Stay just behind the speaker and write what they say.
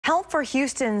Help for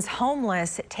Houston's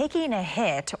homeless taking a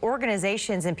hit.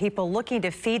 Organizations and people looking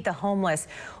to feed the homeless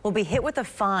will be hit with a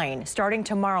fine starting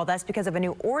tomorrow. That's because of a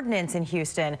new ordinance in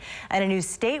Houston, and a new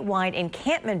statewide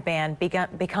encampment ban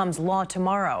becomes law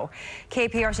tomorrow.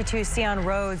 KPRC2's Sion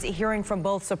Rhodes hearing from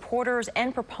both supporters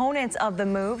and proponents of the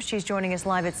move. She's joining us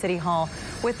live at City Hall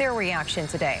with their reaction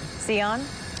today. Sion?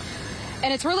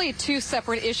 And it's really two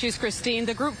separate issues, Christine.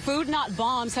 The group Food Not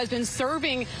Bombs has been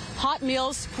serving hot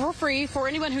meals for free for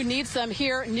anyone who needs them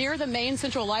here near the main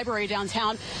Central Library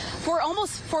downtown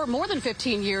for more than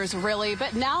 15 years, really.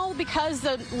 But now, because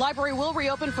the library will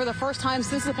reopen for the first time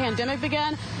since the pandemic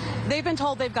began, they've been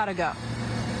told they've got to go.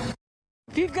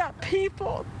 You've got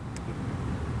people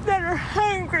that are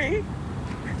hungry.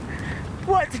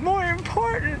 What's more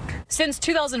important? Since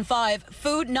 2005,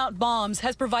 Food Not Bombs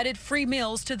has provided free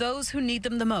meals to those who need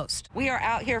them the most. We are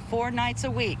out here 4 nights a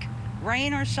week,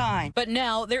 rain or shine. But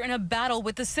now they're in a battle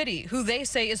with the city, who they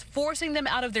say is forcing them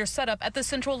out of their setup at the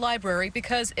Central Library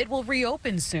because it will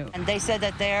reopen soon. And they said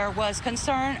that there was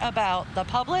concern about the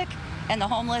public and the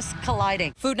homeless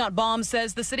colliding. Food Not Bombs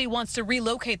says the city wants to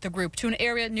relocate the group to an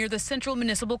area near the Central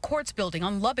Municipal Courts building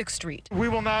on Lubbock Street. We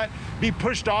will not be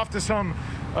pushed off to some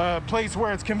place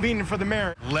where it's convenient for the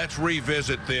mayor. Let's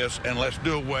revisit this and let's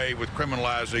do away with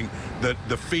criminalizing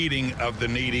the feeding of the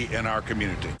needy in our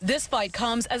community. This fight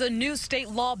comes as a new state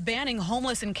law banning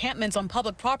homeless encampments on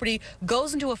public property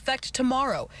goes into effect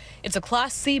tomorrow. It's a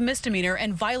Class C misdemeanor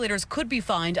and violators could be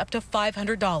fined up to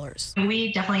 $500.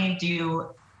 We definitely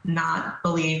do not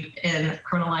believe in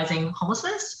criminalizing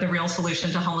homelessness. The real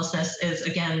solution to homelessness is,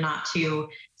 again, not to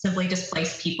simply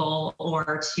displace people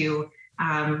or to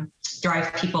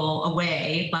drive people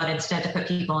away, but instead to put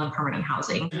people in permanent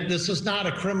housing. This is not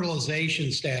a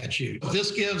criminalization statute.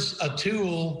 This gives a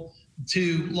tool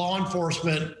to law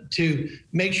enforcement to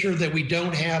make sure that we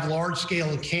don't have large-scale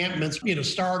encampments,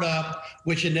 start up,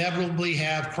 which inevitably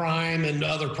have crime and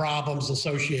other problems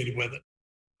associated with it.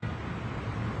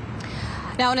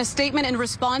 Now, in a statement in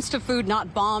response to Food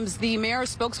Not Bombs, the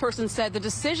mayor's spokesperson said the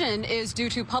decision is due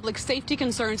to public safety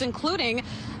concerns, including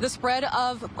the spread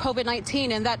of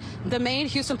COVID-19, and that the main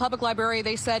Houston Public Library,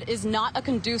 they said, is not a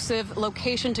conducive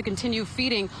location to continue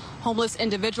feeding homeless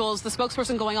individuals. The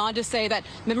spokesperson going on to say that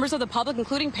members of the public,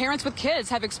 including parents with kids,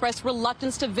 have expressed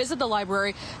reluctance to visit the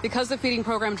library because the feeding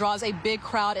program draws a big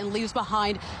crowd and leaves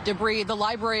behind debris. The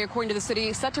library, according to the city,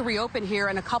 is set to reopen here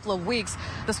in a couple of weeks.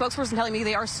 The spokesperson telling me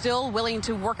they are still willing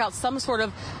to work out some sort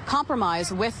of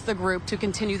compromise with the group to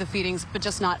continue the feedings, but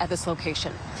just not at this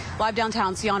location. Live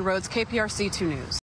downtown, Sion Rhodes, KPRC 2 News.